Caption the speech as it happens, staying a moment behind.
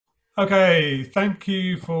Okay, thank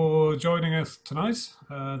you for joining us tonight.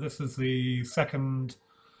 This is the second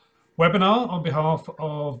webinar on behalf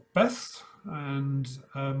of Best, and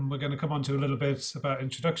we're going to come on to a little bit about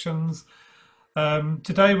introductions.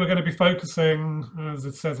 Today we're going to be focusing, as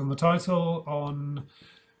it says in the title, on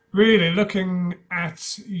really looking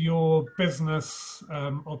at your business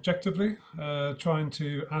objectively, trying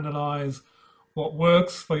to analyze what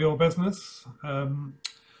works for your business.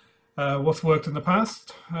 What's worked in the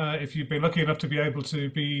past, if you've been lucky enough to be able to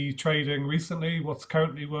be trading recently, what's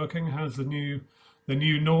currently working, how's the new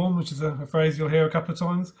norm, which is a phrase you'll hear a couple of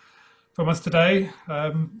times from us today.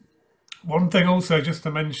 One thing also just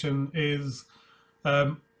to mention is,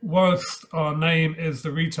 whilst our name is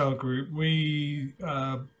the retail group, we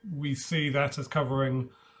see that as covering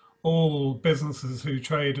all businesses who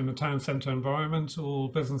trade in a town centre environment, all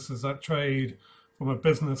businesses that trade from a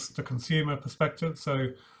business to consumer perspective. So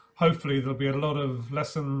hopefully there'll be a lot of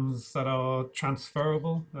lessons that are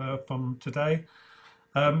transferable from today.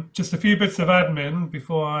 Just a few bits of admin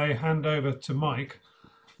before I hand over to Mike.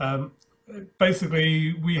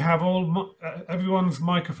 Basically, we have everyone's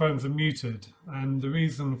microphones are muted, and the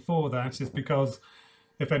reason for that is because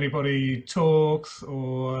if anybody talks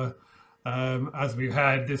or as we've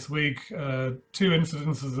had this week, two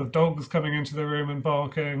incidences of dogs coming into the room and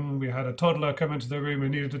barking. We had a toddler come into the room who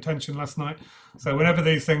needed attention last night. So whenever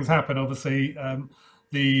these things happen, obviously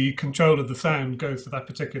the control of the sound goes to that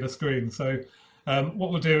particular screen. So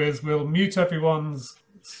what we'll do is we'll mute everyone's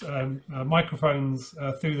microphones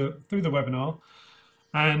through the webinar.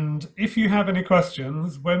 And if you have any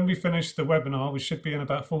questions, when we finish the webinar, which should be in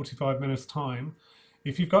about 45 minutes time,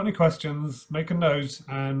 if you've got any questions, make a note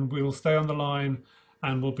and we'll stay on the line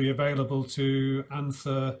and we'll be available to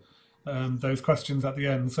answer those questions at the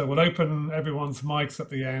end. So we'll open everyone's mics at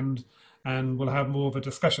the end and we'll have more of a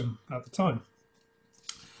discussion at the time.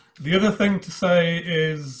 The other thing to say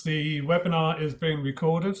is the webinar is being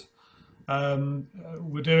recorded.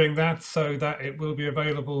 We're doing that so that it will be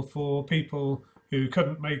available for people who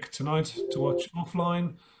couldn't make tonight to watch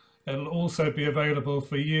offline. It'll also be available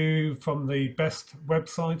for you from the Best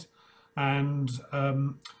website, and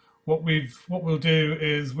what we'll do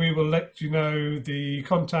is we will let you know the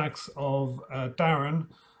contacts of Darren,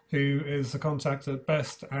 who is the contact at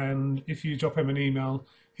Best, and if you drop him an email,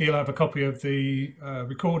 he'll have a copy of the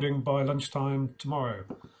recording by lunchtime tomorrow.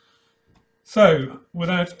 So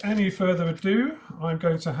without any further ado, I'm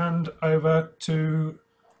going to hand over to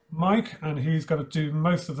Mike, and he's going to do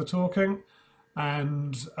most of the talking.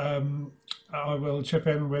 And I will chip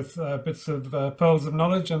in with bits of pearls of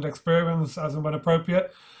knowledge and experience as and when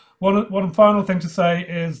appropriate. One final thing to say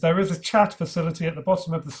is there is a chat facility at the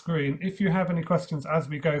bottom of the screen. If you have any questions as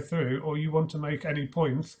we go through, or you want to make any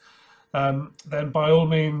points, then by all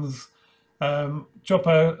means drop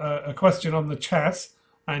a question on the chat,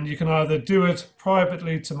 and you can either do it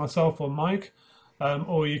privately to myself or Mike,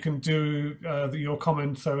 or you can do your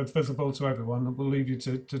comment so it's visible to everyone. We'll leave you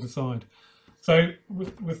to decide. So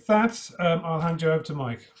with that, I'll hand you over to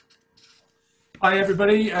Mike. Hi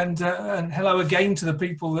everybody, and hello again to the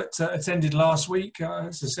people that attended last week.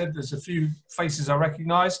 As I said, there's a few faces I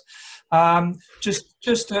recognise.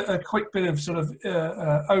 Just a quick bit of sort of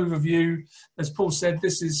overview. As Paul said,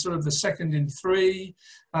 this is sort of the second in three.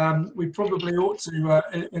 We probably ought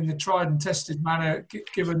to, in the tried and tested manner,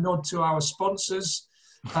 give a nod to our sponsors,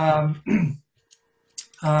 and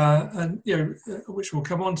which we'll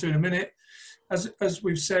come on to in a minute. As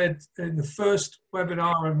we've said in the first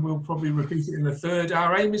webinar, and we'll probably repeat it in the third,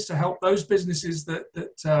 our aim is to help those businesses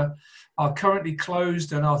that are currently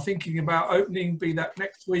closed and are thinking about opening, be that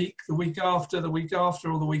next week, the week after, or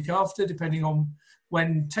the week after, depending on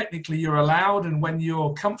when technically you're allowed and when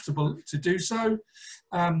you're comfortable to do so.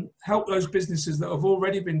 Help those businesses that have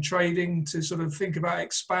already been trading to sort of think about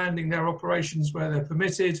expanding their operations where they're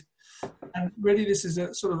permitted. And really, this is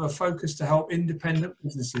a sort of a focus to help independent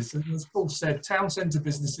businesses. And as Paul said, town centre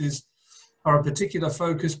businesses are a particular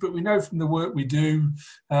focus, but we know from the work we do,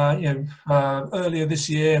 earlier this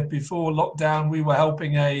year, before lockdown, we were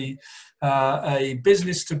helping a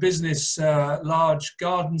business-to-business large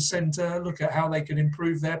garden centre look at how they can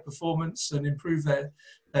improve their performance and improve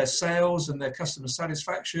their sales and their customer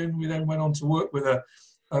satisfaction. We then went on to work with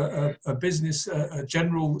a business, a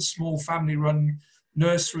general small family-run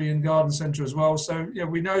nursery and garden centre as well. So yeah,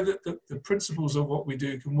 we know that the principles of what we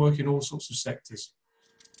do can work in all sorts of sectors.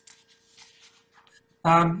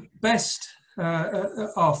 Best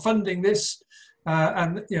are funding this,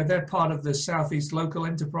 and they're part of the Southeast Local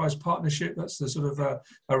Enterprise Partnership. That's the sort of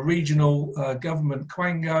a regional government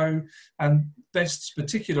quango, and Best's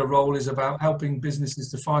particular role is about helping businesses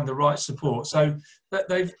to find the right support. So that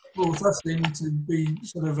they've brought us in to be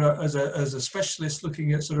sort of as a specialist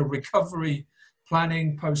looking at sort of recovery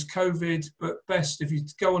planning post-COVID. But Best, if you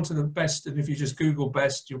go onto the Best and if you just Google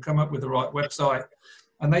Best, you'll come up with the right website.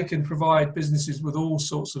 And they can provide businesses with all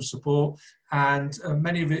sorts of support, and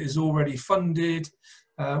many of it is already funded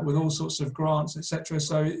with all sorts of grants, etc.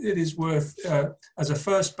 So it is worth, as a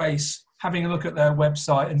first base, having a look at their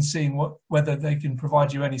website and seeing whether they can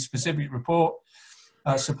provide you any specific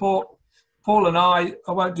support. Paul and I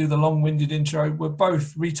won't do the long-winded intro. We're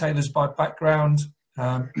both retailers by background.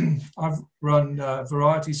 I've run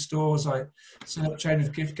variety stores. I set up chain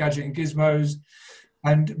of gift, gadget and gizmos.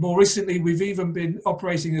 And more recently, we've even been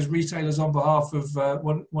operating as retailers on behalf of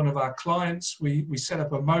one of our clients. We set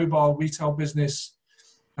up a mobile retail business.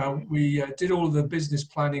 We did all of the business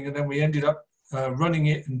planning, and then we ended up running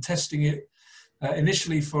it and testing it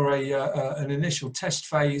initially for an initial test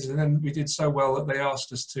phase. And then we did so well that they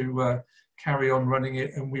asked us to carry on running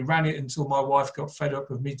it. And we ran it until my wife got fed up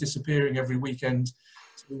of me disappearing every weekend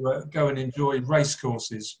to go and enjoy race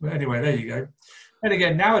courses. But anyway, there you go. And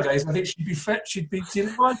again, nowadays, I think she'd be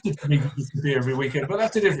delighted for me to disappear every weekend, but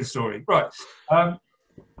that's a different story. Right.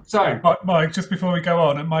 So, Mike, just before we go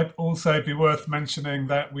on, it might also be worth mentioning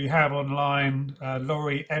that we have online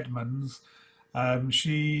Laurie Edmonds.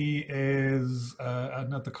 She is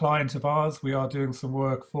another client of ours. We are doing some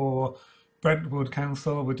work for Brentwood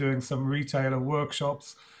Council. We're doing some retailer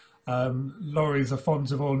workshops. Laurie's a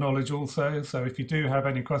font of all knowledge also, so if you do have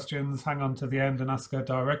any questions, hang on to the end and ask her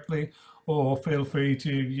directly, or feel free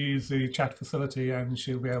to use the chat facility and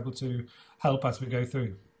she'll be able to help as we go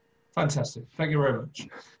through. Fantastic, thank you very much.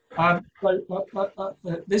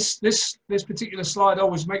 This particular slide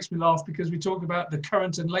always makes me laugh because we talk about the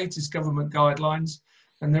current and latest government guidelines,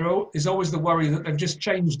 and there is always the worry that they've just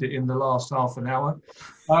changed it in the last half an hour.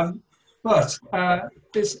 But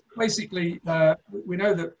it's basically, we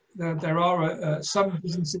know that there are some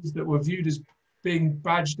businesses that were viewed as being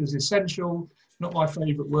badged as essential, not my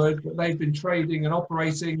favourite word, but they've been trading and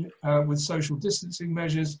operating with social distancing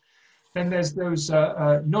measures. Then there's those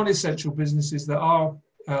non-essential businesses that are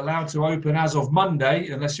allowed to open as of Monday,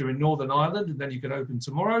 unless you're in Northern Ireland, and then you can open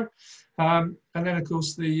tomorrow. And then, of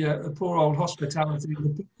course, the poor old hospitality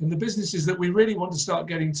and the businesses that we really want to start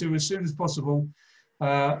getting to as soon as possible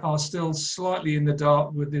are still slightly in the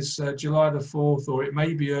dark with this July the 4th, or it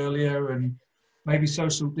may be earlier, and maybe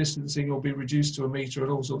social distancing will be reduced to a metre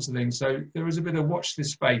and all sorts of things. So there is a bit of watch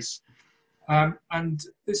this space. And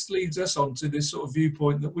this leads us on to this sort of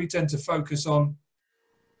viewpoint that we tend to focus on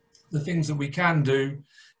the things that we can do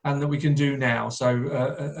and that we can do now. So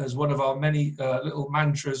as one of our many little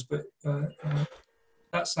mantras, but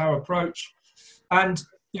that's our approach. And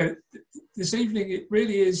this evening it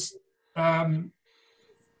really is, I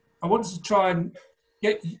wanted to try and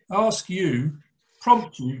ask you,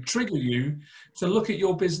 prompt you, trigger you to look at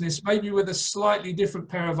your business maybe with a slightly different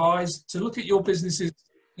pair of eyes, to look at your businesses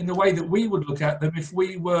in the way that we would look at them if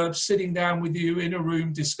we were sitting down with you in a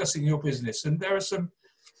room discussing your business. And there are some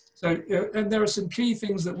key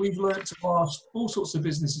things that we've learned to ask all sorts of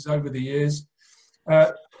businesses over the years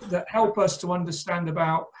that help us to understand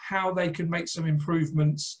about how they can make some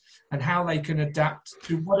improvements and how they can adapt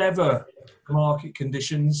to whatever market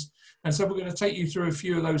conditions. And so we're going to take you through a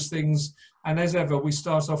few of those things. And as ever, we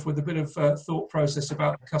start off with a bit of thought process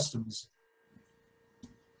about the customers.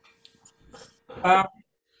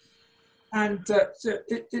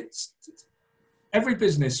 Every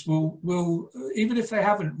business will even if they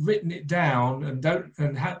haven't written it down and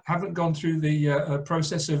haven't gone through the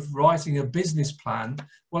process of writing a business plan,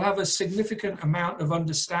 will have a significant amount of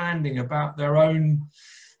understanding about their own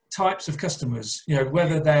types of customers,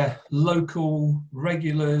 whether they're local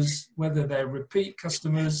regulars, whether they're repeat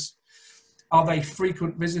customers, are they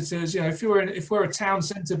frequent visitors? If we're a town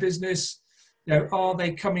centre business, are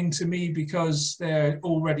they coming to me because they're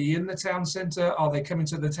already in the town centre? Are they coming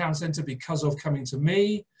to the town centre because of coming to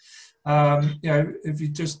me? If you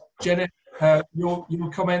just, Janet, your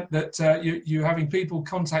comment that you're having people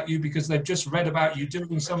contact you because they've just read about you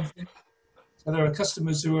doing something. So there are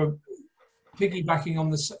customers who are piggybacking on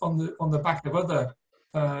the back of other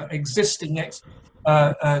existing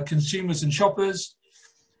consumers and shoppers.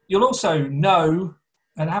 You'll also know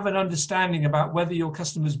and have an understanding about whether your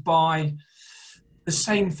customers buy the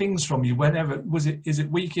same things from you whenever. Is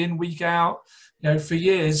it week in, week out? For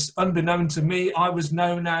years, unbeknown to me, I was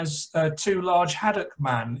known as Too Large Haddock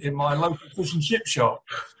Man in my local fish and chip shop,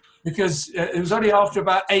 because it was only after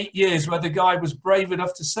about 8 years where the guy was brave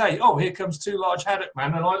enough to say, "Oh, here comes Too Large Haddock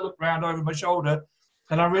Man," and I looked round over my shoulder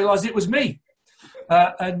and I realised it was me.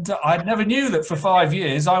 And I never knew that for 5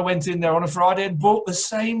 years I went in there on a Friday and bought the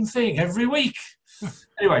same thing every week.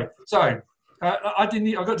 Anyway, so I got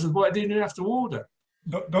to the point I didn't even have to order.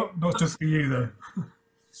 Not just for you though.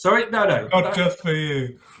 Sorry, no. Not just for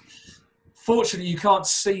you. Fortunately, you can't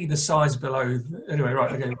see the size below. Anyway,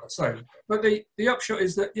 right, okay. So, but the upshot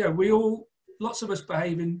is that, lots of us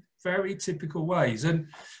behave in very typical ways. And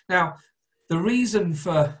now, the reason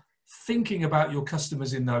for thinking about your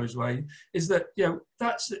customers in those ways is that,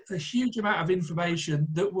 that's a huge amount of information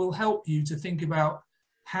that will help you to think about,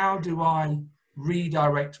 how do I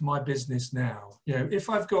redirect my business now? If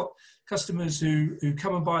I've got customers who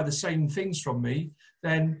come and buy the same things from me,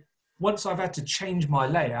 then once I've had to change my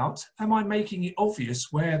layout, am I making it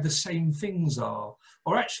obvious where the same things are?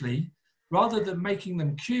 Or actually, rather than making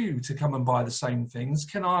them queue to come and buy the same things,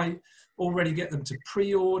 can I already get them to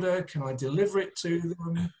pre-order? Can I deliver it to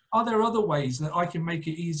them? Are there other ways that I can make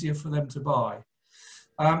it easier for them to buy?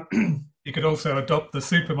 You could also adopt the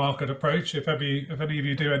supermarket approach. If any of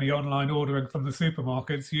you do any online ordering from the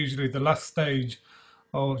supermarkets, usually the last stage,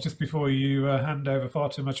 or just before you hand over far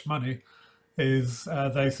too much money, is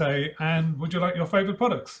they say, and would you like your favorite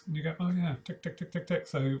products? And you go, oh yeah, tick, tick, tick, tick, tick.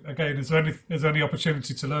 So again, is there any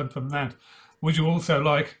opportunity to learn from that? Would you also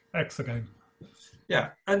like X again? Yeah,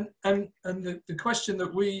 and the question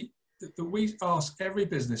that we ask every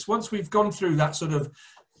business, once we've gone through that sort of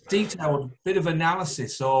detailed bit of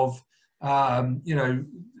analysis of,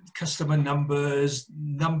 customer numbers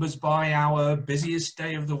by hour, busiest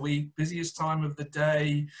day of the week, busiest time of the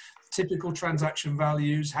day, typical transaction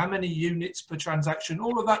values, how many units per transaction,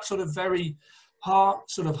 all of that sort of very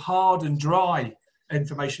hard and dry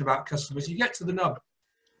information about customers, you get to the nub.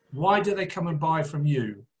 Why do they come and buy from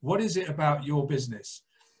you? What is it about your business?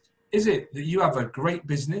 Is it that you have a great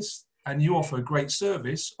business and you offer a great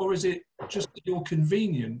service, or is it just that you're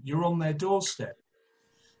convenient, you're on their doorstep?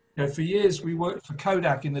 For years we worked for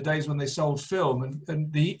Kodak in the days when they sold film,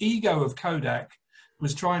 and the ego of Kodak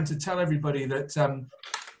was trying to tell everybody that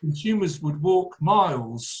consumers would walk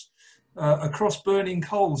miles across burning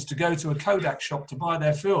coals to go to a Kodak shop to buy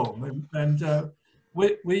their film. And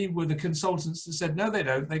we were the consultants that said, no, they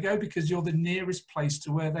don't. They go because you're the nearest place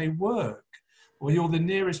to where they work, or you're the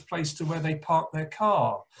nearest place to where they park their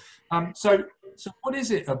car. So what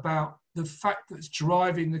is it about the fact that's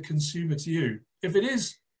driving the consumer to you? If it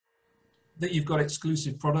is that you've got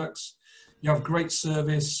exclusive products, you have great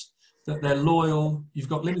service, that they're loyal, you've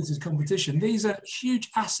got limited competition, these are huge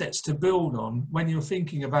assets to build on when you're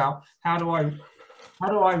thinking about, how do I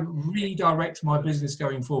redirect my business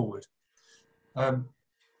going forward?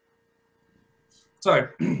 So,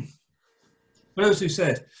 for those who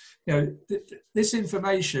said, this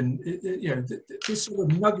information, this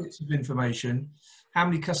sort of nuggets of information, how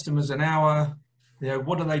many customers an hour,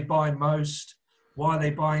 what do they buy most, why are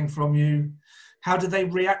they buying from you, how do they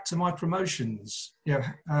react to my promotions, what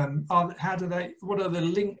are the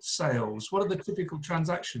linked sales, what are the typical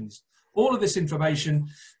transactions? All of this information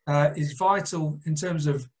is vital in terms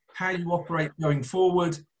of how you operate going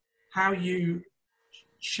forward, how you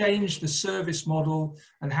change the service model,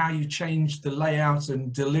 and how you change the layout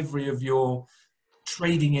and delivery of your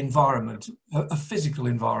trading environment, a physical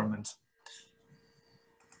environment.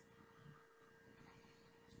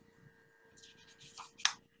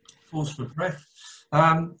 Pause for breath.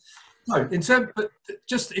 No, but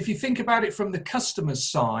just if you think about it from the customer's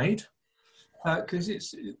side,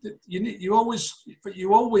 because you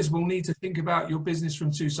always will need to think about your business from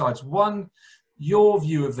two sides. One, your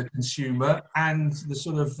view of the consumer and the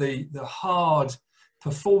sort of the hard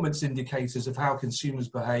performance indicators of how consumers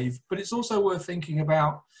behave, but it's also worth thinking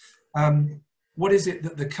about what is it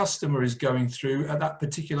that the customer is going through at that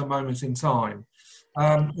particular moment in time.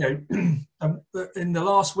 In the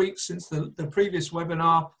last week since the previous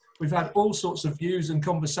webinar, we've had all sorts of views and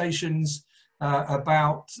conversations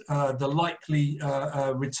about the likely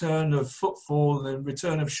return of footfall and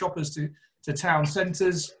return of shoppers to town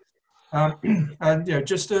centres. And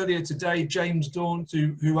just earlier today, James Daunt,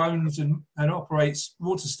 who owns and operates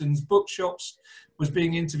Waterstones bookshops, was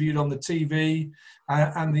being interviewed on the TV,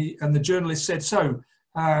 and the journalist said, so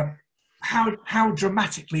how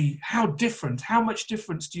dramatically, how much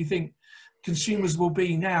difference do you think consumers will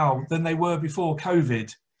be now than they were before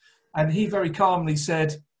COVID? And he very calmly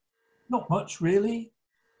said, not much really,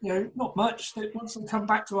 not much. Once they come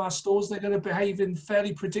back to our stores, they're going to behave in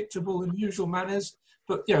fairly predictable and usual manners.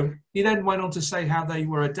 But he then went on to say how they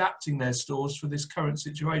were adapting their stores for this current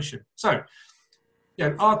situation. So,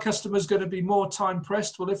 are customers going to be more time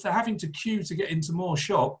pressed? Well, if they're having to queue to get into more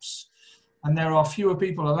shops, and there are fewer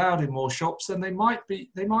people allowed in more shops, then they might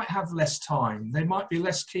have less time. They might be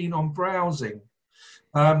less keen on browsing.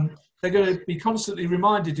 They're going to be constantly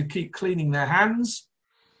reminded to keep cleaning their hands.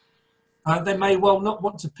 They may well not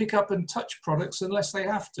want to pick up and touch products unless they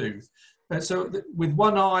have to. With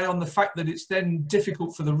one eye on the fact that it's then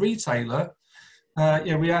difficult for the retailer,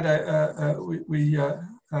 we had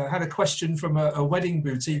had a question from a wedding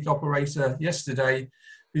boutique operator yesterday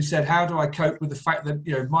who said, how do I cope with the fact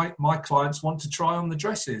that my clients want to try on the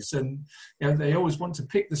dresses, and they always want to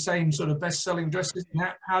pick the same sort of best-selling dresses?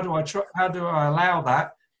 How do I allow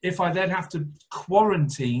that if I then have to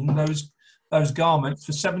quarantine those garments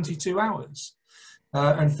for 72 hours?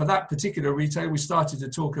 And for that particular retailer, we started to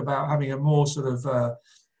talk about having a more sort of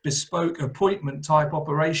bespoke appointment type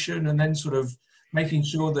operation, and then sort of making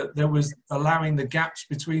sure that there was allowing the gaps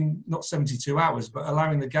between, not 72 hours, but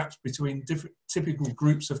allowing the gaps between different typical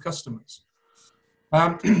groups of customers.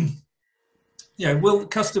 Will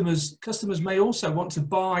customers may also want to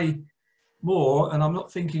buy more, and I'm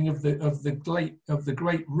not thinking of the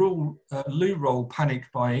great loo roll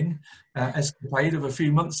panic buying escapade of a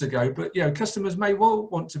few months ago, but customers may well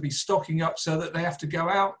want to be stocking up so that they have to go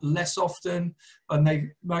out less often, and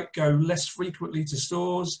they might go less frequently to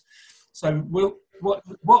stores. So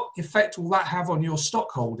what effect will that have on your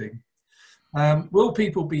stock holding? Will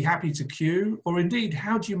people be happy to queue, or indeed,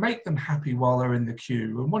 how do you make them happy while they're in the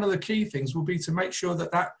queue? And one of the key things will be to make sure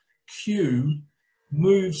that that queue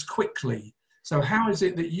moves quickly. So how is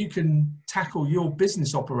it that you can tackle your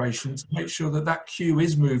business operations to make sure that that queue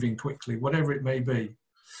is moving quickly, whatever it may be?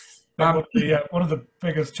 One of the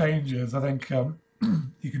biggest changes, I think,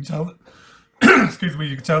 you can tell that excuse me,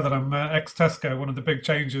 you can tell that I'm ex-Tesco. One of the big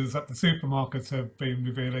changes that the supermarkets have been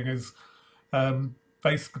revealing is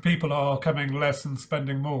basically people are coming less and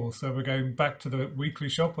spending more. So we're going back to the weekly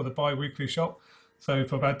shop or the bi-weekly shop. So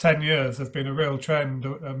for about 10 years, there's been a real trend,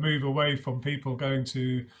 a move away from people going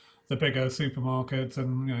to the bigger supermarkets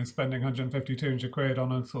and spending 150, 200 quid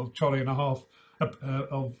on a sort of trolley and a half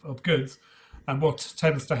of goods. And what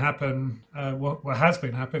tends to happen, what has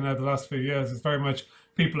been happening over the last few years, is very much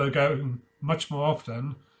people are going much more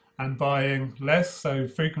often and buying less, so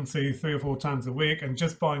frequency 3 or 4 times a week, and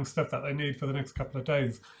just buying stuff that they need for the next couple of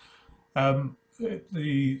days.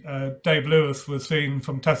 Dave Lewis was seen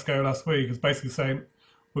from Tesco last week as basically saying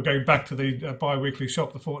we're going back to the bi-weekly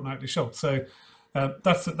shop, the fortnightly shop. So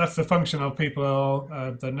that's the function of people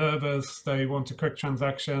are they're nervous, they want a quick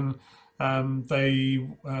transaction, they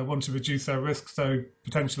want to reduce their risk, so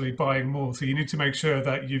potentially buying more. So you need to make sure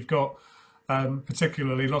that you've got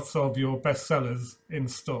particularly lots of your best sellers in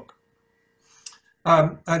stock.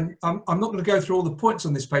 And I'm not going to go through all the points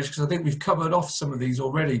on this page because I think we've covered off some of these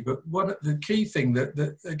already. But the key thing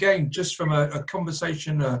that again, just from a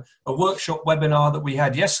conversation, a workshop webinar that we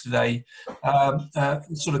had yesterday,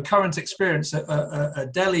 sort of current experience, a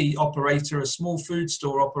deli operator, a small food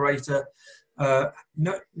store operator, they're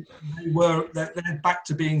back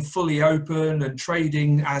to being fully open and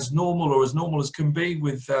trading as normal, or as normal as can be,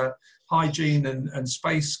 with hygiene and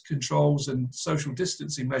space controls and social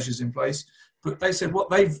distancing measures in place. But they said what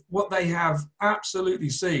they have absolutely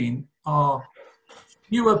seen are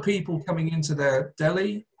fewer people coming into their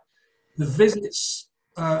deli. The visits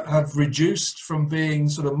have reduced from being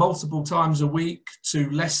sort of multiple times a week to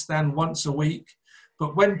less than once a week.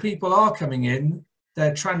 But when people are coming in,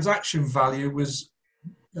 their transaction value was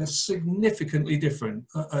significantly different,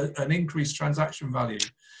 an increased transaction value.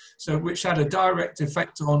 So which had a direct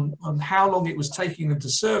effect on how long it was taking them to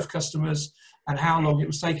serve customers and how long it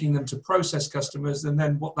was taking them to process customers, and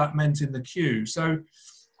then what that meant in the queue. So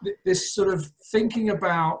this sort of thinking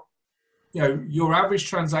about, your average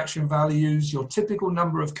transaction values, your typical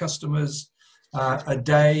number of customers a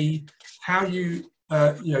day, how your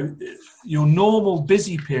normal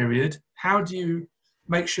busy period, how do you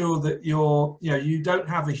make sure that you don't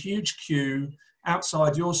have a huge queue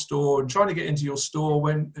outside your store and trying to get into your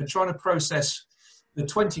store and trying to process the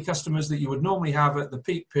 20 customers that you would normally have at the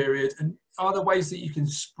peak period, and are there ways that you can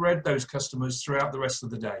spread those customers throughout the rest of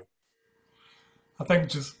the day? I think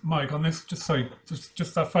just, Mike, on this, just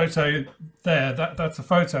that photo there, that's a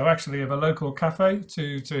photo actually of a local cafe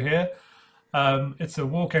to here. It's a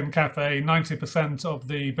walk-in cafe. 90% of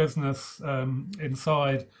the business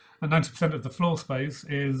inside and 90% of the floor space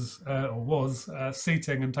is or was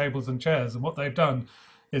seating and tables and chairs. And what they've done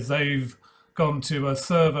is they've gone to a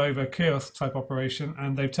serve over kiosk type operation,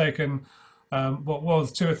 and they've taken what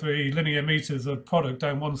was 2 or 3 linear meters of product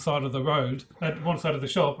down one side of the road, one side of the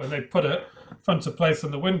shop, and they put it front of place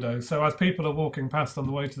on the window. So as people are walking past on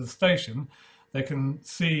the way to the station, they can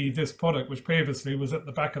see this product, which previously was at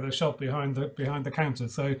the back of the shop behind the counter.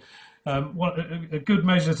 So a good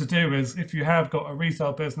measure to do is, if you have got a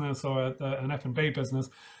retail business or an F&B business,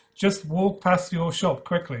 just walk past your shop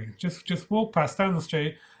quickly. Just walk past down the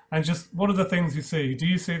street and just what are the things you see? Do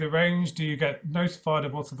you see the range? Do you get notified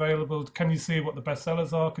of what's available? Can you see what the best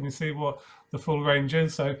sellers are? Can you see what the full range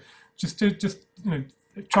is? So just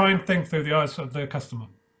try and think through the eyes of the customer.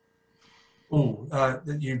 Oh,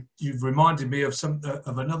 you've reminded me of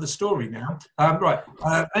another story now. Right,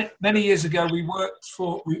 many years ago, we worked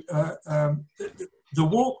for the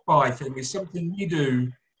walk by thing is something we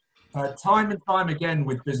do time and time again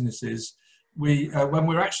with businesses. When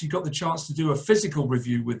we're actually got the chance to do a physical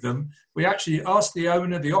review with them, we actually ask the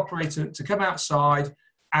owner, the operator, to come outside,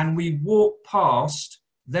 and we walk past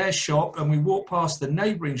their shop and we walk past the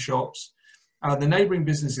neighbouring shops, the neighbouring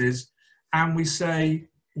businesses, and we say,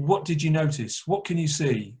 what did you notice? What can you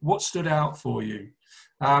see? What stood out for you?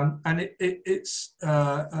 And it's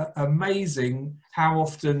amazing how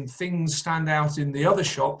often things stand out in the other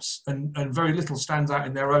shops and very little stands out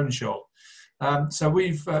in their own shop. So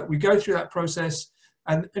we go through that process,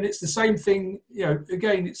 and it's the same thing.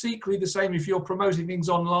 Again, it's equally the same if you're promoting things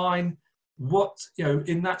online.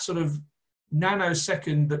 In that sort of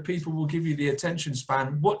nanosecond that people will give you the attention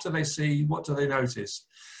span, what do they see? What do they notice?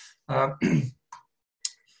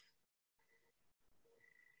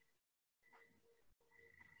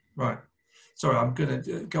 Right. Sorry, I'm going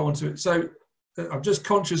to go on to it. So I'm just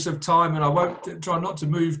conscious of time, and I won't try not to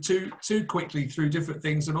move too quickly through different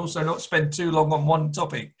things, and also not spend too long on one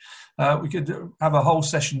topic. We could have a whole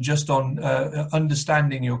session just on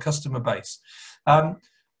understanding your customer base. The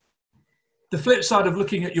flip side of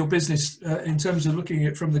looking at your business in terms of looking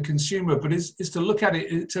at it from the consumer, but is to look at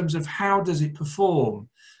it in terms of how does it perform.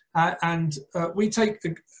 We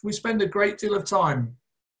spend a great deal of time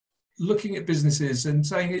looking at businesses and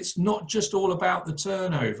saying it's not just all about the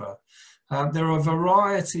turnover. There are a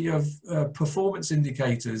variety of performance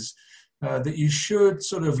indicators that you should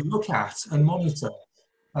sort of look at and monitor.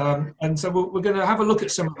 And so we're going to have a look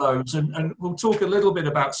at some of those, and we'll talk a little bit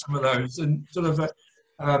about some of those, and sort of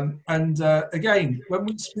again, when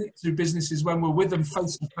we speak to businesses, when we're with them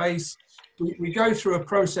face to face, we go through a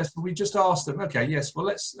process and we just ask them, okay, yes, well,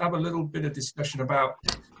 let's have a little bit of discussion about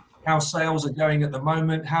how sales are going at the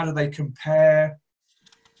moment. How do they compare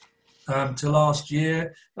to last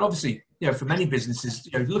year? And obviously, for many businesses,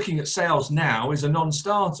 looking at sales now is a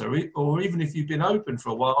non-starter, or even if you've been open for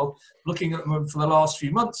a while, looking at them for the last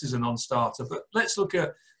few months is a non-starter. But let's look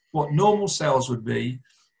at what normal sales would be,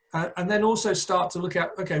 and then also start to look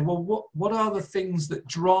at, okay, well, what are the things that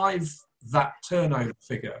drive that turnover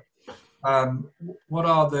figure? What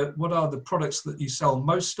are the products that you sell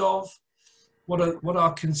most of? What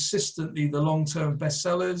are consistently the long-term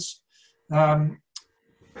bestsellers?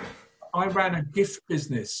 I ran a gift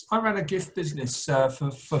business. For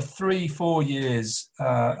 3-4 years,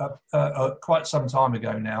 quite some time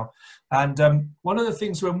ago now. And one of the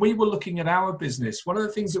things when we were looking at our business, one of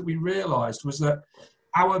the things that we realised was that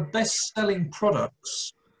our best-selling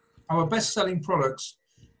products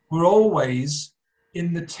were always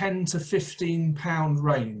in the £10 to £15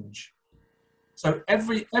 range. So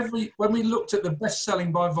when we looked at the best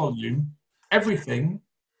selling by volume, everything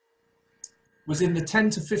was in the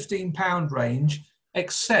 £10 to £15 range,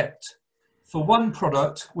 except for one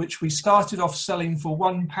product, which we started off selling for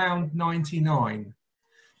 £1.99.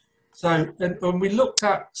 So, and when we looked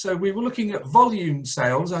at, so we were looking at volume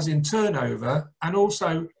sales, as in turnover, and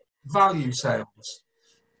also value sales.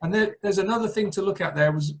 And there's another thing to look at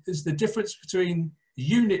there is the difference between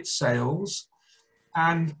unit sales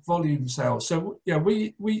and volume sales. So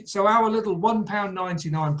so our little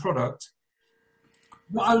 £1.99 product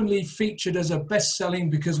not only featured as a best-selling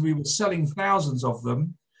because we were selling thousands of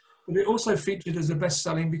them, but it also featured as a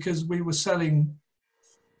best-selling because we were selling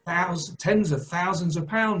tens of thousands of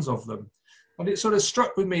pounds of them. And it sort of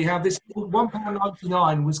struck with me how this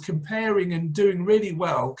 £1.99 was comparing and doing really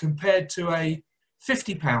well compared to a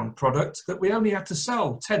 £50 product that we only had to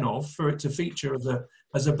sell 10 of for it to feature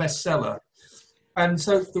as a bestseller. And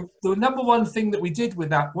so the number one thing that we did with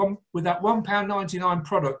that £1.99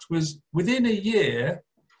 product was within a year,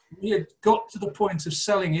 we had got to the point of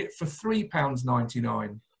selling it for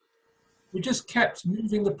 £3.99. We just kept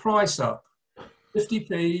moving the price up,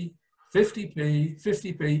 50p, 50p,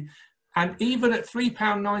 50p. And even at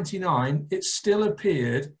 £3.99, it still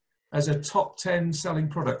appeared as a top 10 selling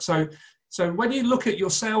product. So when you look at your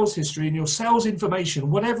sales history and your sales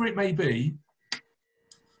information, whatever it may be,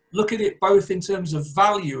 look at it both in terms of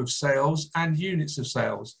value of sales and units of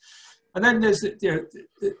sales. And then there's, I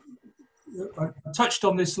touched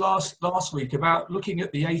on this last week about looking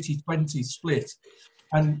at the 80-20 split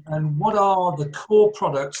and what are the core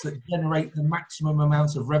products that generate the maximum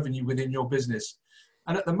amount of revenue within your business.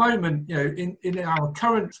 And at the moment, you know, in our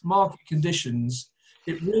current market conditions,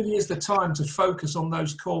 it really is the time to focus on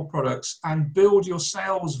those core products and build your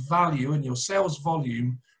sales value and your sales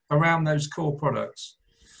volume around those core products.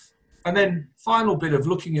 And then final bit of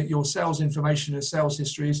looking at your sales information and sales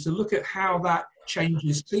history is to look at how that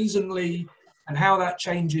changes seasonally and how that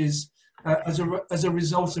changes as a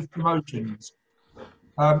result of promotions.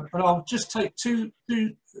 And I'll just take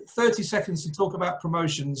 30 seconds to talk about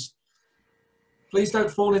promotions. Please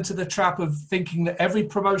don't fall into the trap of thinking that every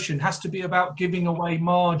promotion has to be about giving away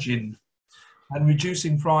margin and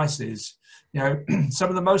reducing prices. You know, some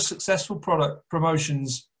of the most successful product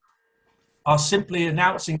promotions are simply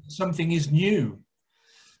announcing something is new.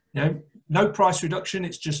 You know, no price reduction,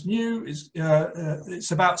 it's just new.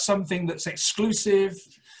 It's about something that's exclusive.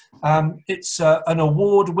 It's an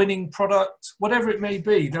award-winning product, whatever it may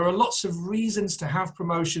be. There are lots of reasons to have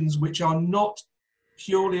promotions which are not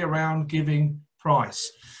purely around giving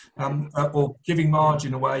price or giving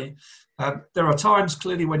margin away. There are times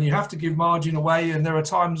clearly when you have to give margin away, and there are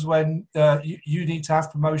times when you need to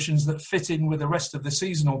have promotions that fit in with the rest of the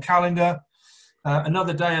seasonal calendar.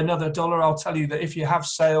 Another day, another dollar. I'll tell you that if you have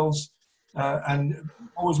sales, and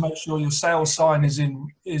always make sure your sales sign is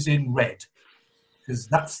in red, because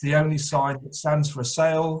that's the only sign that stands for a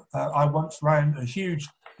sale. I once ran a huge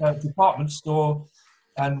department store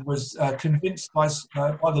and was convinced by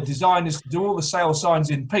the designers to do all the sales signs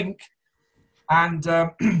in pink, and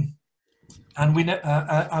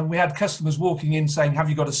we had customers walking in saying, "Have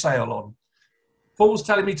you got a sale on?" Paul's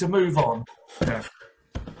telling me to move on. Yeah.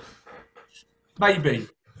 Maybe.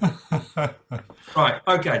 Right.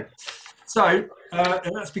 Okay. So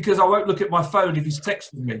that's because I won't look at my phone if he's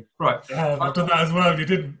texting me. Right. I've done that as well. You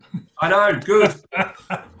didn't. I know. Good.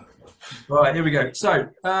 Right, here we go. So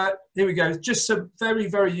here we go. Just some very,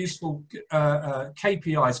 very useful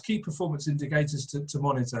KPIs, key performance indicators to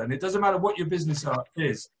monitor. And it doesn't matter what your business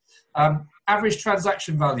is. Average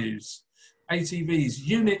transaction values, ATVs,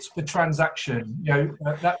 units per transaction, you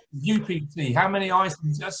know, that UPT, how many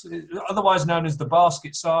items, that's otherwise known as the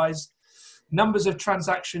basket size, numbers of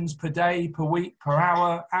transactions per day, per week, per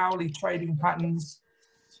hour, hourly trading patterns,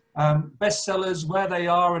 best sellers, where they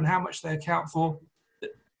are and how much they account for.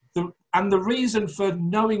 And the reason for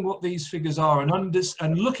knowing what these figures are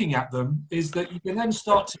and looking at them is that you can then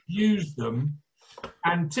start to use them.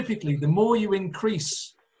 And typically, the more you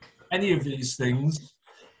increase any of these things,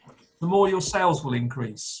 the more your sales will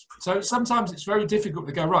increase. So sometimes it's very difficult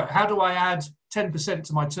to go, right, how do I add 10%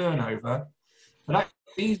 to my turnover? But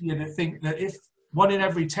it's easier to think that if 1 in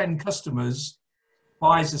every 10 customers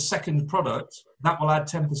buys a second product, that will add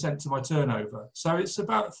 10% to my turnover. So it's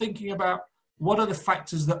about thinking about what are the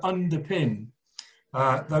factors that underpin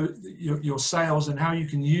your sales and how you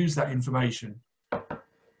can use that information.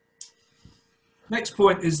 Next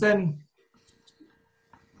point is then,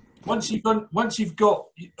 once you've got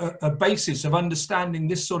a basis of understanding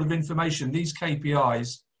this sort of information, these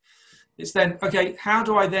KPIs, it's then, okay, how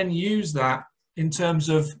do I then use that in terms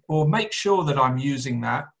of, or make sure that I'm using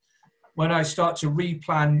that when I start to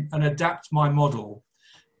replan and adapt my model?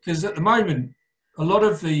 Because at the moment, a lot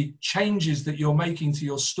of the changes that you're making to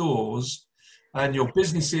your stores and your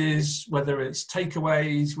businesses, whether it's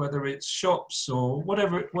takeaways, whether it's shops or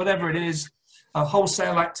whatever it is,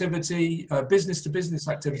 wholesale activity, business to business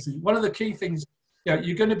activity. One of the key things, you know,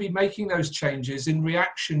 you're going to be making those changes in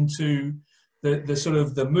reaction to the sort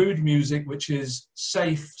of the mood music, which is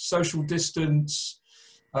safe, social distance,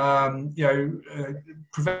 prevent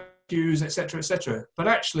queues, etc., etc. But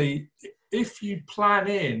actually, if you plan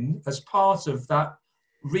in as part of that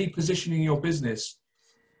repositioning your business,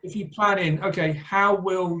 if you plan in, okay, how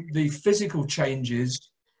will the physical changes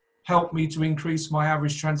help me to increase my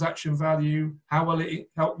average transaction value? How will it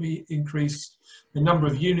help me increase the number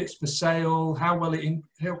of units per sale? How will it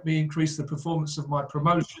help me increase the performance of my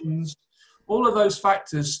promotions? All of those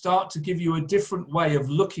factors start to give you a different way of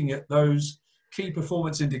looking at those key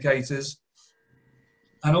performance indicators,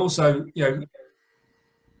 and also, you know,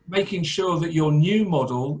 making sure that your new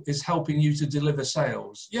model is helping you to deliver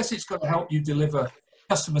sales. Yes, it's got to help you deliver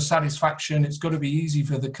customer satisfaction. It's got to be easy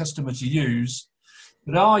for the customer to use.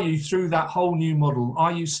 But are you, through that whole new model,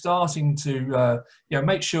 are you starting to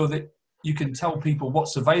make sure that you can tell people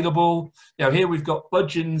what's available? You know, here we've got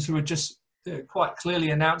Budgeons who are just quite clearly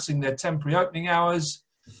announcing their temporary opening hours.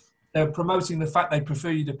 They're promoting the fact they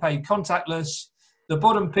prefer you to pay contactless. The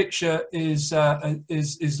bottom picture is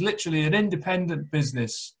literally an independent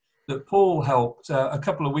business that Paul helped a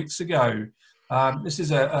couple of weeks ago. This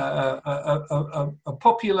is a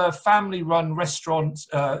popular family-run restaurant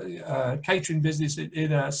catering business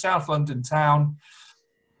in a South London town.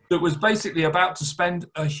 that was basically about to spend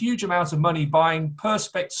a huge amount of money buying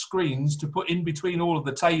perspex screens to put in between all of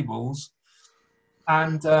the tables,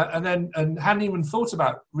 and hadn't even thought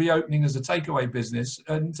about reopening as a takeaway business.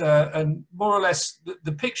 And more or less,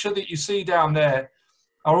 the picture that you see down there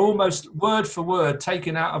are almost word for word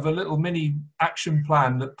taken out of a little mini action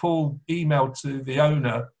plan that Paul emailed to the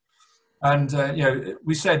owner. And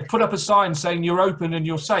we said, put up a sign saying you're open and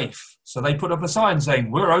you're safe. So they put up a sign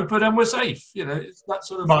saying we're open and we're safe. It's that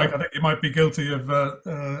sort of. Mike, I think you might be guilty of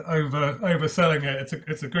overselling it.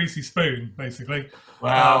 It's a greasy spoon, basically.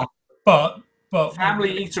 Wow. But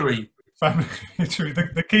family eatery. Family eatery.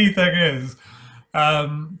 The key thing is,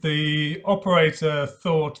 the operator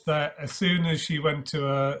thought that as soon as she went to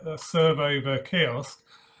a serve over kiosk,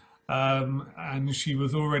 and she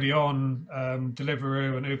was already on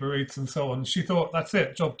Deliveroo and Uber Eats and so on, she thought, that's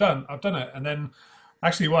it, job done, I've done it. And then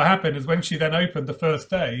actually what happened is when she then opened the first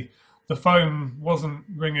day, the phone wasn't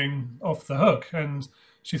ringing off the hook, and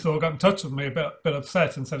she sort of got in touch with me a bit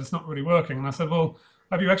upset and said it's not really working. And I said, well,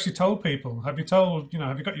 have you actually told people? Have you told,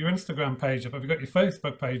 have you got your Instagram page up? Have you got your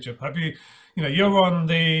Facebook page up? Have you, you're on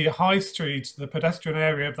the high street, the pedestrian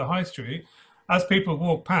area of the high street. As people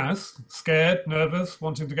walk past, scared, nervous,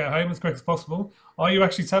 wanting to get home as quick as possible, are you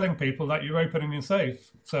actually telling people that you're open and you're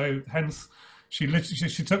safe? So hence, she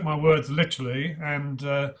took my words literally, and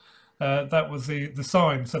that was the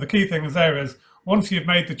sign. So the key thing is once you've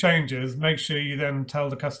made the changes, make sure you then tell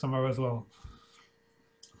the customer as well.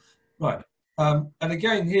 Right. And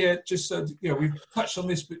again here, just so we've touched on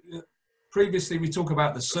this previously. We talk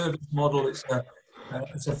about the service model.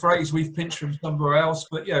 It's a phrase we've pinched from somewhere else,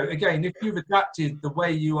 but again, if you've adapted the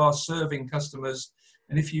way you are serving customers,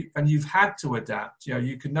 and you've had to adapt,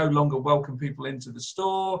 you can no longer welcome people into the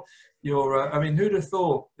store. Who'd have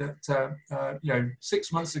thought that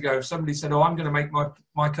 6 months ago, if somebody said, "Oh, I'm going to make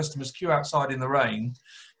my customers queue outside in the rain,"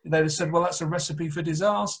 they'd have said, "Well, that's a recipe for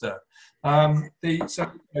disaster."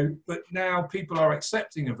 But now people are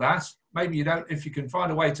accepting of that. Maybe you don't, if you can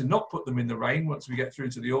find a way to not put them in the rain once we get through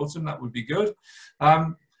to the autumn, that would be good.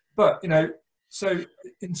 So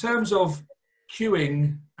in terms of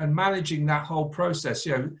queuing and managing that whole process,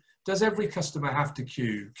 does every customer have to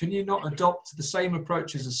queue? Can you not adopt the same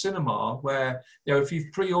approach as a cinema where, if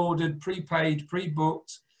you've pre-ordered, prepaid,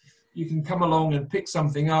 pre-booked, you can come along and pick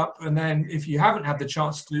something up, and then if you haven't had the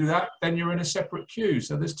chance to do that, then you're in a separate queue.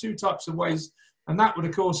 So there's two types of ways, and that would,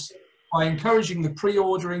 of course, by encouraging the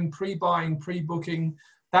pre-ordering, pre-buying, pre-booking,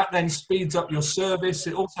 that then speeds up your service.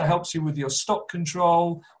 It also helps you with your stock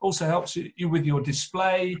control, also helps you with your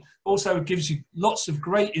display, also gives you lots of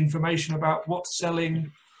great information about what's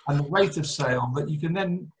selling and the rate of sale that you can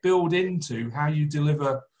then build into how you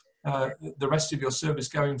deliver the rest of your service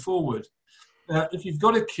going forward. If you've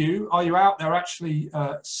got a queue, are you out there actually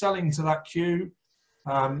selling to that queue?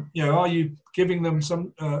 Are you giving them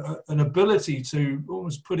an ability to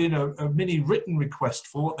almost put in a mini written request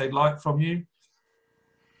for what they'd like from you?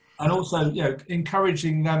 And also,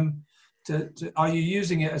 encouraging them are you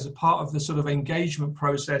using it as a part of the sort of engagement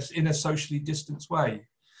process in a socially distanced way?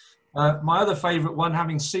 My other favorite one,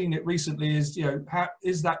 having seen it recently, is,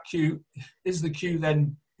 is the queue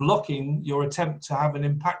then blocking your attempt to have an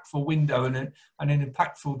impactful window and an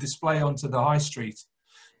impactful display onto the high street?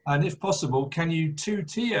 And if possible, can you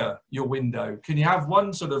two-tier your window? Can you have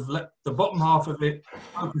one sort of, let the bottom half of it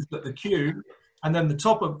focused at the queue, and then the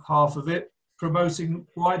top half of it promoting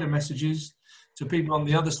wider messages to people on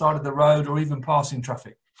the other side of the road or even passing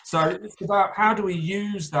traffic? So it's about how do we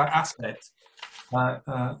use that asset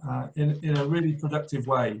in a really productive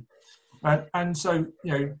way. And so,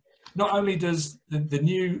 not only does the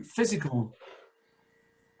new physical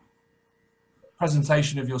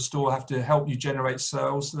presentation of your store have to help you generate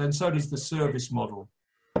sales, then so does the service model.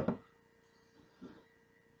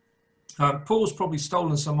 Paul's probably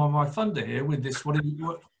stolen some of my thunder here with this.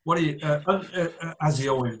 As he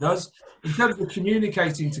always does, in terms of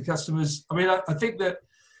communicating to customers. I mean, I think that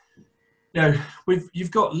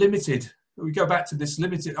you've got limited. We go back to this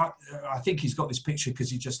limited. I think he's got this picture because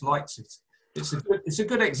he just likes it. It's a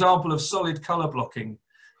good example of solid color blocking.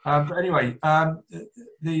 But anyway,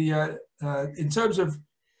 in terms of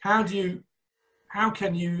how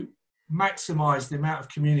can you maximize the amount of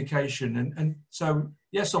communication? And so,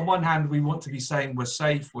 yes, on one hand, we want to be saying we're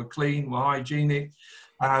safe, we're clean, we're hygienic.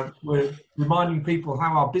 We're reminding people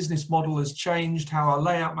how our business model has changed, how our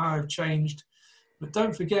layout may have changed. But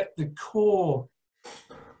don't forget the core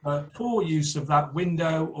use of that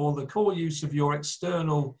window, or the core use of your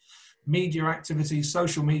external media activity,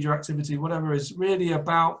 social media activity, whatever, is really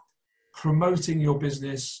about promoting your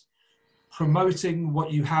business, promoting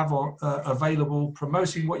what you have on, available,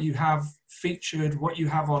 promoting what you have featured, what you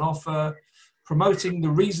have on offer, promoting the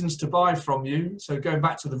reasons to buy from you. So going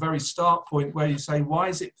back to the very start point where you say, why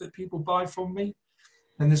is it that people buy from me?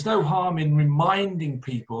 And there's no harm in reminding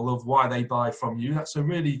people of why they buy from you. That's a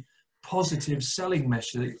really positive selling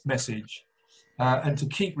message. And to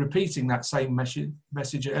keep repeating that same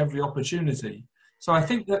message at every opportunity. So I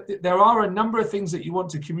think that there are a number of things that you want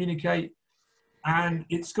to communicate, and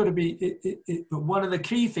it's got to be, but one of the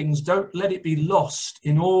key things, don't let it be lost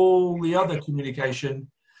in all the other communication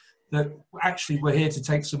that actually we're here to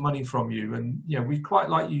take some money from you. And, you know, we'd quite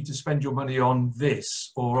like you to spend your money on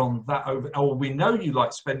this or on that, or we know you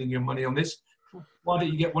like spending your money on this. Why don't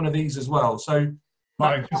you get one of these as well? So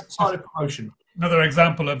Right, that side of promotion. another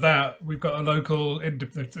example of that, we've got a local,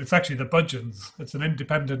 it's actually the Budgeons. It's an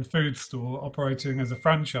independent food store operating as a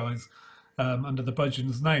franchise under the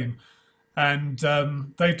Budgeons name. And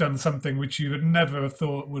they've done something which you would never have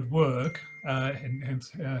thought would work in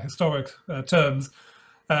historic terms.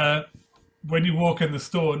 When you walk in the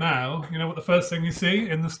store now, you know what the first thing you see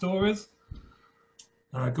in the store is?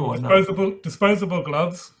 Go on. Disposable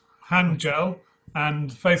gloves, hand gel,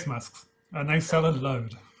 and face masks. And they sell a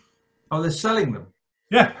load. Oh, they're selling them?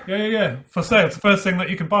 Yeah. For sale. It's the first thing that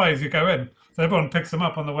you can buy as you go in. So everyone picks them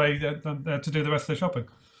up on the way to do the rest of their shopping.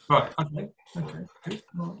 Right. Okay. Good.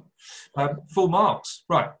 Full marks.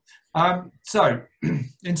 Right. So,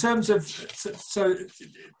 in terms of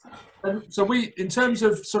in terms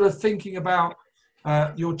of sort of thinking about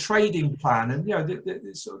your trading plan, and you know,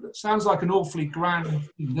 it sort of sounds like an awfully grand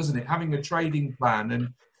thing, doesn't it? Having a trading plan, and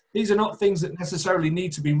these are not things that necessarily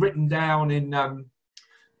need to be written down in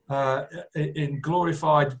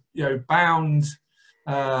glorified, you know, bound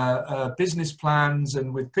business plans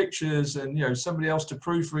and with pictures and, you know, somebody else to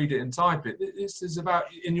proofread it and type it. This is about,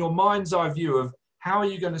 in your mind's eye view of how are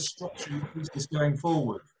you going to structure your business going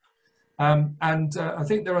forward. I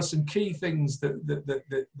think there are some key things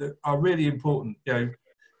that are really important. You know,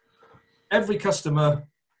 every customer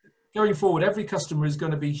going forward, every customer is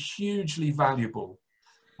going to be hugely valuable.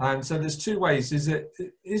 And so there's two ways.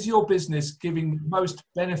 Is your business giving most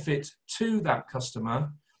benefit to that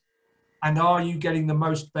customer? And are you getting the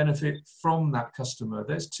most benefit from that customer?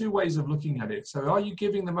 There's two ways of looking at it. So are you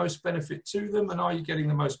giving the most benefit to them, and are you getting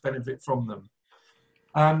the most benefit from them?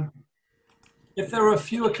 If there are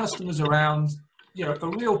fewer customers around, you know, a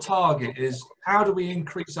real target is how do we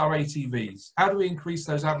increase our ATVs? How do we increase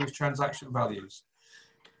those average transaction values?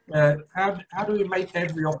 How do we make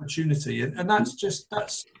every opportunity? And that's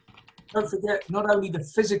don't forget, not only the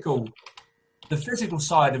physical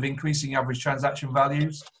side of increasing average transaction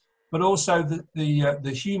values, but also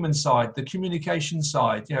the human side, the communication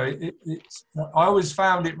side. You know, I always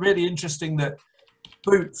found it really interesting that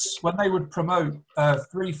Boots, when they would promote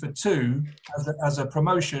 3 for 2 as a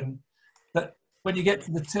promotion, that when you get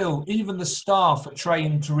to the till, even the staff are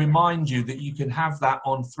trained to remind you that you can have that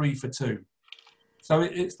on 3 for 2. So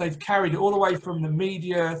they've carried it all the way from the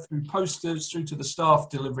media, through posters, through to the staff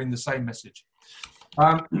delivering the same message.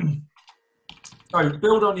 So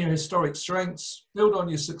build on your historic strengths, build on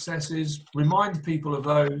your successes, remind people of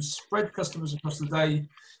those, spread customers across the day,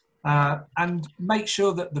 and make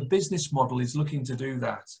sure that the business model is looking to do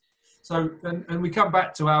that. So, and we come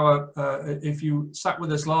back to our, if you sat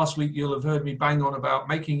with us last week, you'll have heard me bang on about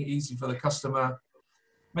making it easy for the customer,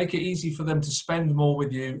 make it easy for them to spend more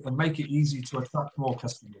with you, and make it easy to attract more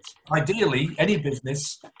customers. Ideally, any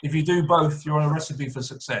business, if you do both, you're on a recipe for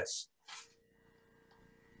success.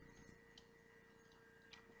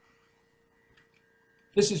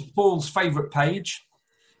 This is Paul's favorite page.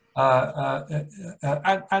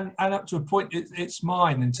 And up to a point, it's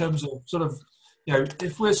mine in terms of sort of, you know,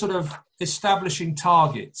 if we're sort of establishing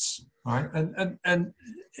targets, right? And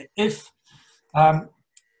if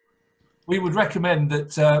we would recommend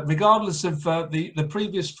that regardless of the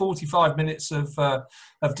previous 45 minutes of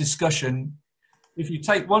discussion, if you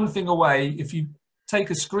take one thing away, if you take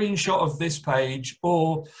a screenshot of this page,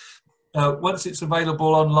 or once it's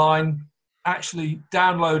available online, actually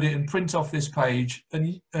download it and print off this page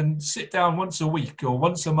and sit down once a week or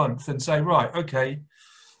once a month and say, right, okay,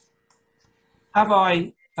 have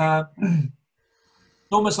I,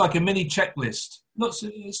 almost like a mini checklist.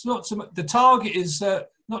 It's not so much, the target is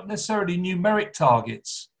not necessarily numeric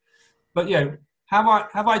targets, but, you know,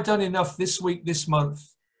 have I done enough this week, this month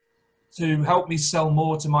to help me sell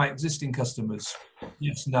more to my existing customers?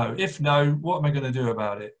 Yes, no. If no, what am I going to do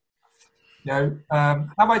about it? You know,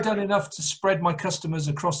 have I done enough to spread my customers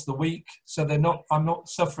across the week so I'm not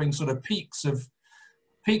suffering sort of peaks of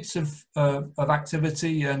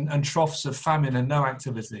activity and troughs of famine and no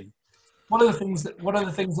activity? what are the things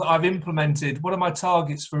that I've implemented? What are my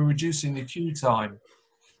targets for reducing the queue time?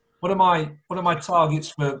 What are my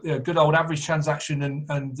targets for good old average transaction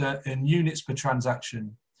and units per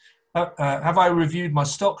transaction? Have I reviewed my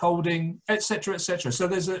stock holding, etc., etc.? So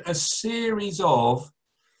there's a series of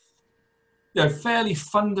fairly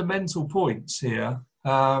fundamental points here.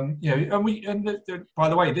 By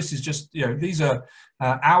the way, this is just these are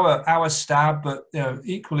our stab, but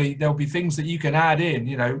equally there'll be things that you can add in.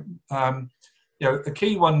 A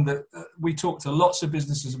key one that we talk to lots of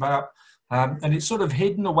businesses about, and it's sort of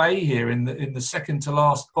hidden away here in the second to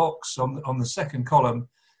last box on the second column.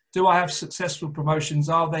 Do I have successful promotions?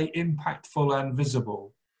 Are they impactful and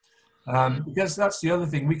visible? Because that's the other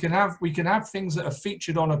thing. We can have things that are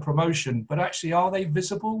featured on a promotion, but actually, are they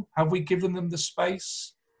visible? Have we given them the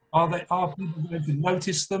space? Are people going to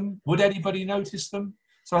notice them? Would anybody notice them?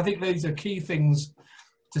 So I think these are key things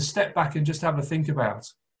to step back and just have a think about.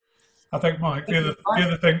 I think, Mike, the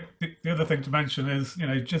other thing to mention is,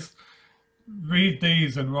 just read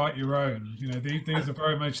these and write your own. These are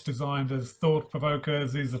very much designed as thought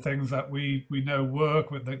provokers. These are things that we know work.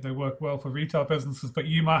 They work well for retail businesses, but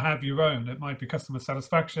you might have your own. It might be customer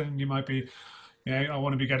satisfaction. You might be, I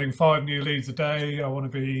want to be getting 5 new leads a day. I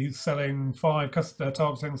want to be selling 5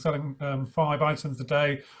 selling 5 items a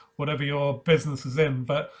day, whatever your business is in.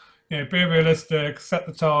 But be realistic, set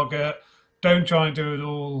the target. Don't try and do it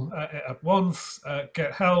all at once.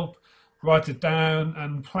 Get help. Write it down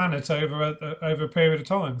and plan it over a period of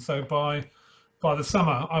time. So by the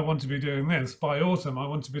summer, I want to be doing this. By autumn, I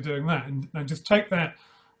want to be doing that. And just take that,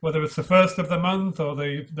 whether it's the first of the month or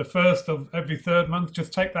the first of every third month,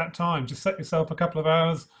 just take that time. Just set yourself a couple of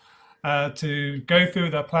hours to go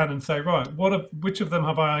through that plan and say, right, which of them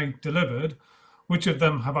have I delivered? Which of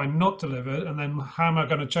them have I not delivered? And then how am I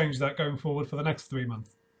going to change that going forward for the next 3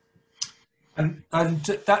 months? And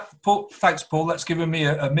that, Paul, thanks, Paul. That's given me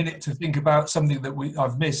a minute to think about something that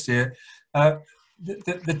I've missed here.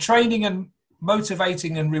 The training and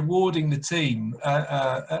motivating and rewarding the team.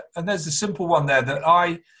 And there's a simple one there that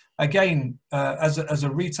I, again, as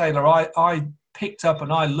a retailer, I picked up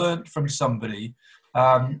and I learned from somebody.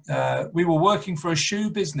 We were working for a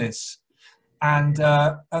shoe business. And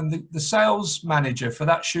the sales manager for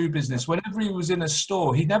that shoe business, whenever he was in a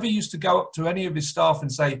store, he never used to go up to any of his staff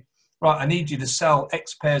and say, right, I need you to sell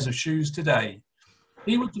X pairs of shoes today.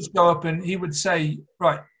 He would just go up and he would say,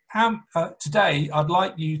 right, today I'd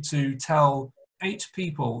like you to tell 8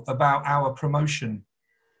 people about our promotion.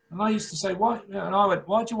 And I used to say, why? And I went,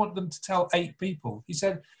 why do you want them to tell 8 people? He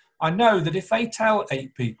said, I know that if they tell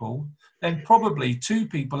 8 people, then probably 2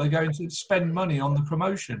 people are going to spend money on the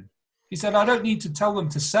promotion. He said, I don't need to tell them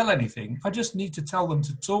to sell anything. I just need to tell them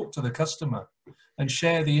to talk to the customer and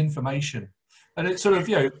share the information. And it's sort of,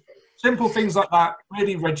 simple things like that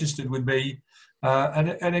really registered with me.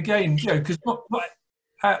 And again, because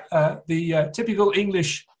the typical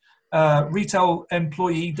English retail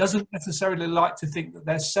employee doesn't necessarily like to think that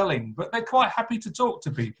they're selling, but they're quite happy to talk to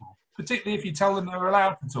people, particularly if you tell them they're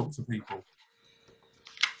allowed to talk to people.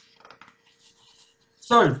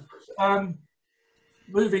 So,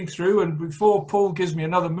 moving through, and before Paul gives me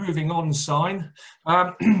another moving on sign,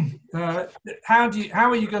 how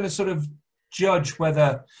are you going to sort of judge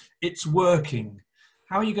whether it's working?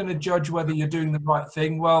 How are you going to judge whether you're doing the right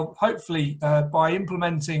thing? Well, hopefully by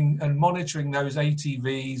implementing and monitoring those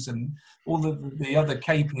ATVs and all the other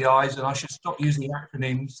KPIs, and I should stop using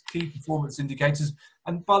acronyms, key performance indicators.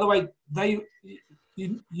 And by the way,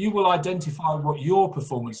 you will identify what your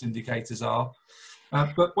performance indicators are.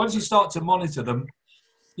 But once you start to monitor them,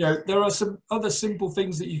 there are some other simple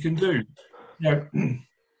things that you can do.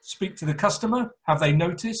 Speak to the customer. Have they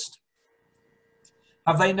noticed?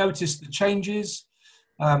 Have they noticed the changes?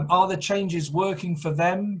 Are the changes working for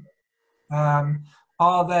them?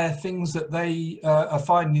 Are there things that they are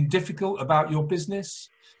finding difficult about your business?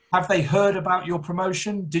 Have they heard about your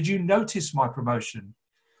promotion? Did you notice my promotion?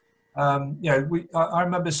 I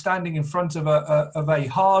remember standing in front of a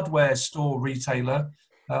hardware store retailer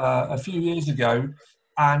a few years ago,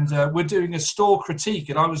 and we're doing a store critique,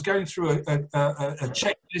 and I was going through a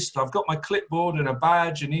checklist. I've got my clipboard and a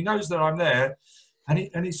badge, and he knows that I'm there.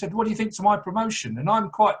 And he said, what do you think to my promotion? And I'm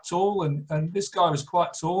quite tall, and this guy was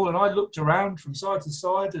quite tall. And I looked around from side to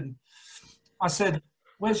side, and I said,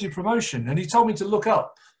 where's your promotion? And he told me to look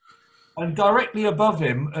up. And directly above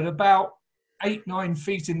him, at about 8-9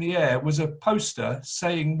 feet in the air, was a poster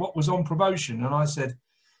saying what was on promotion. And I said,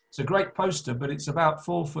 it's a great poster, but it's about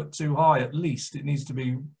 4 foot too high at least. It needs to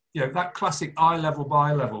be, that classic eye level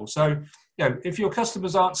by level. So, if your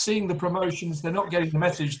customers aren't seeing the promotions, they're not getting the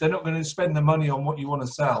message, they're not going to spend the money on what you want to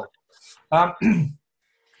sell.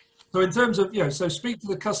 So in terms of, so speak to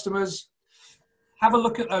the customers, have a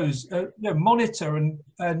look at those, monitor and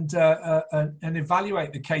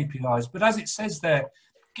evaluate the KPIs. But as it says there,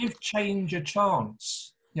 give change a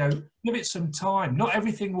chance. Give it some time. Not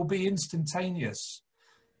everything will be instantaneous.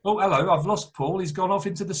 Oh, hello, I've lost Paul. He's gone off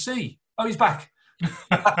into the sea. Oh, he's back.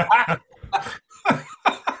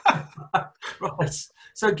 Right.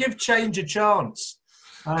 So give change a chance,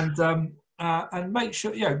 and make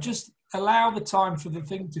sure, just allow the time for the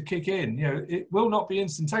thing to kick in. It will not be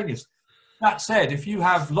instantaneous. That said, if you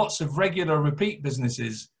have lots of regular repeat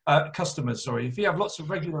customers, if you have lots of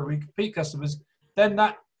regular repeat customers, then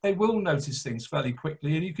they will notice things fairly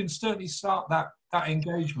quickly, and you can certainly start that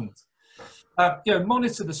engagement.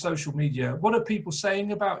 Monitor the social media. What are people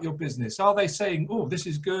saying about your business? Are they saying, "Oh, this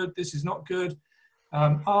is good, this is not good"?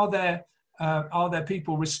 Are there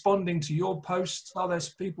people responding to your posts? Are there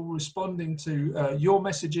people responding to your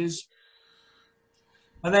messages?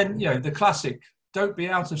 And then, the classic: don't be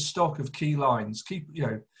out of stock of key lines.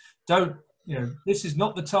 This is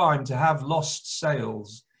not the time to have lost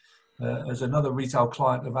sales. As another retail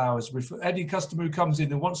client of ours, any customer who comes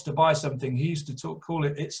in and wants to buy something, he used to call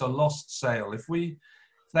it's a lost sale. If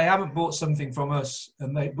they haven't bought something from us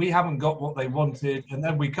and we haven't got what they wanted, and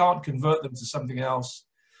then we can't convert them to something else,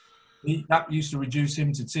 that used to reduce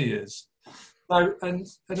him to tears. So, and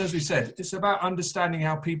as we said, it's about understanding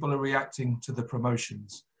how people are reacting to the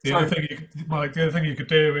promotions. The other thing you could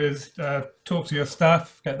do is talk to your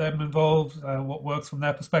staff, get them involved, what works from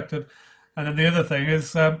their perspective. And then the other thing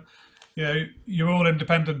is, you're all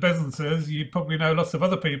independent businesses. You probably know lots of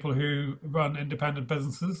other people who run independent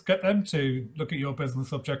businesses. Get them to look at your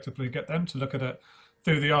business objectively, get them to look at it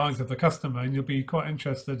through the eyes of the customer, and you'll be quite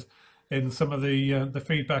interested in some of the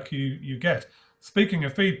feedback you get. Speaking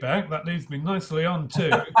of feedback, that leads me nicely on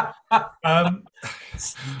to.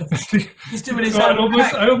 He's doing his own.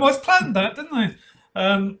 I almost planned that, didn't I?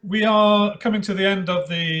 We are coming to the end of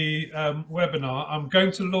the webinar. I'm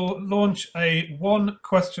going to launch a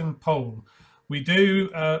one-question poll. We do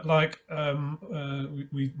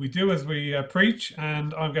we do as we preach,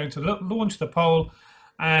 and I'm going to launch the poll.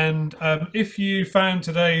 And if you found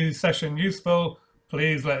today's session useful,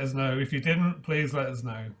 please let us know. If you didn't, please let us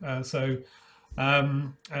know.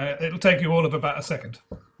 It'll take you all of about a second.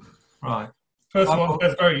 Right. First one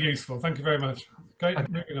was very useful. Thank you very much. Okay,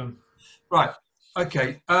 moving on. Right.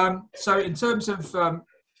 Okay. So in terms of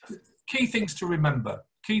key things to remember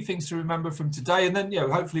from today, and then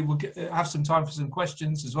hopefully we'll have some time for some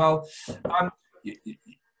questions as well.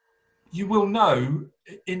 You will know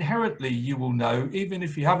inherently. You will know, even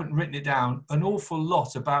if you haven't written it down, an awful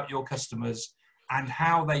lot about your customers and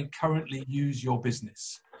how they currently use your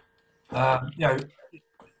business.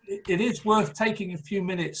 It is worth taking a few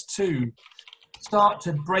minutes to start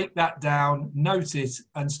to break that down, note it,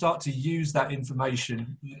 and start to use that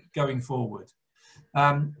information going forward.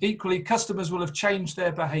 Equally, customers will have changed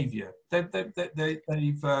their behaviour. They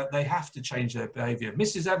have to change their behaviour.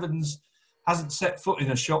 Mrs. Evans hasn't set foot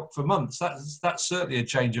in a shop for months. That's certainly a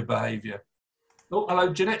change of behaviour. Oh,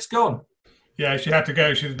 hello, Jeanette's gone. Yeah, she had to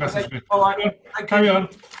go. She's messaged me. All right, carry on.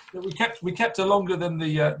 We kept her longer than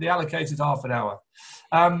the allocated half an hour.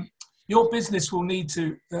 Your business will need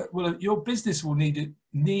to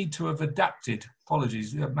need to have adapted.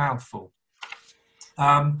 Apologies, a mouthful.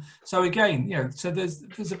 So again, so there's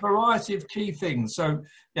a variety of key things. So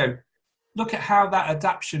look at how that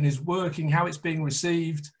adaptation is working, how it's being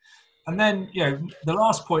received, and then the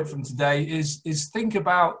last point from today is think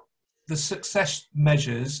about the success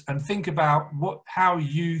measures and think about how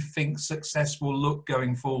you think success will look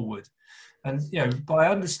going forward. And by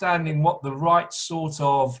understanding what the right sort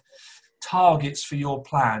of targets for your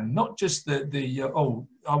plan, not just oh,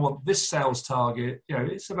 I want this sales target.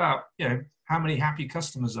 It's about how many happy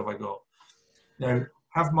customers have I got?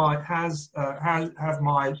 Have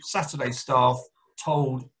my Saturday staff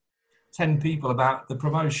told 10 people about the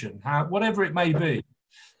promotion? Whatever it may be.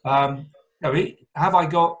 Have I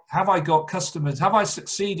got customers? Have I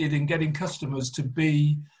succeeded in getting customers to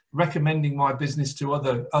be recommending my business to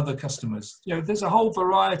other customers? There's a whole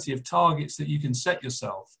variety of targets that you can set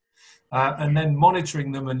yourself, and then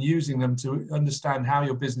monitoring them and using them to understand how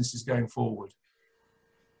your business is going forward.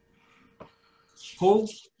 Paul,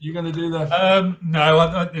 you're going to do the...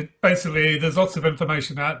 No, basically there's lots of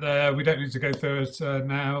information out there. We don't need to go through it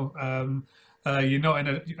now. You're not in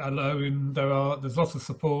it alone. There's lots of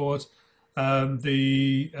support.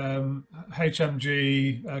 The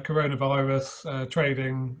HMG coronavirus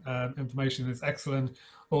trading information is excellent.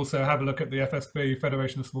 Also have a look at the FSB,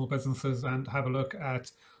 Federation of Small Businesses, and have a look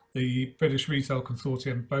at the British Retail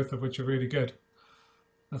Consortium, both of which are really good.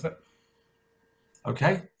 That's it.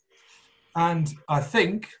 Okay. And I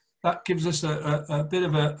think that gives us a bit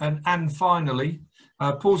of an and finally.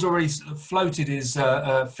 Paul's already floated his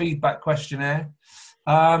feedback questionnaire.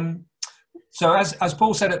 So as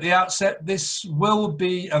Paul said at the outset, this will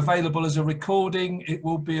be available as a recording. It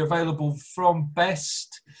will be available from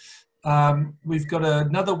Best. We've got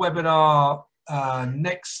another webinar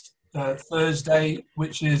next Thursday,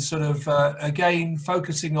 which is sort of, again,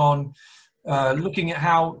 focusing on looking at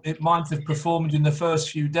how it might have performed in the first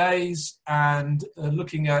few days and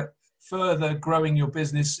looking at further growing your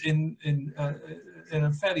business in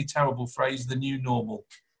a fairly terrible phrase, the new normal.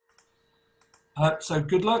 So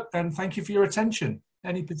good luck and thank you for your attention.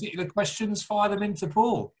 Any particular questions, fire them into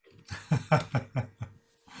Paul.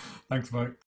 Thanks, Mike.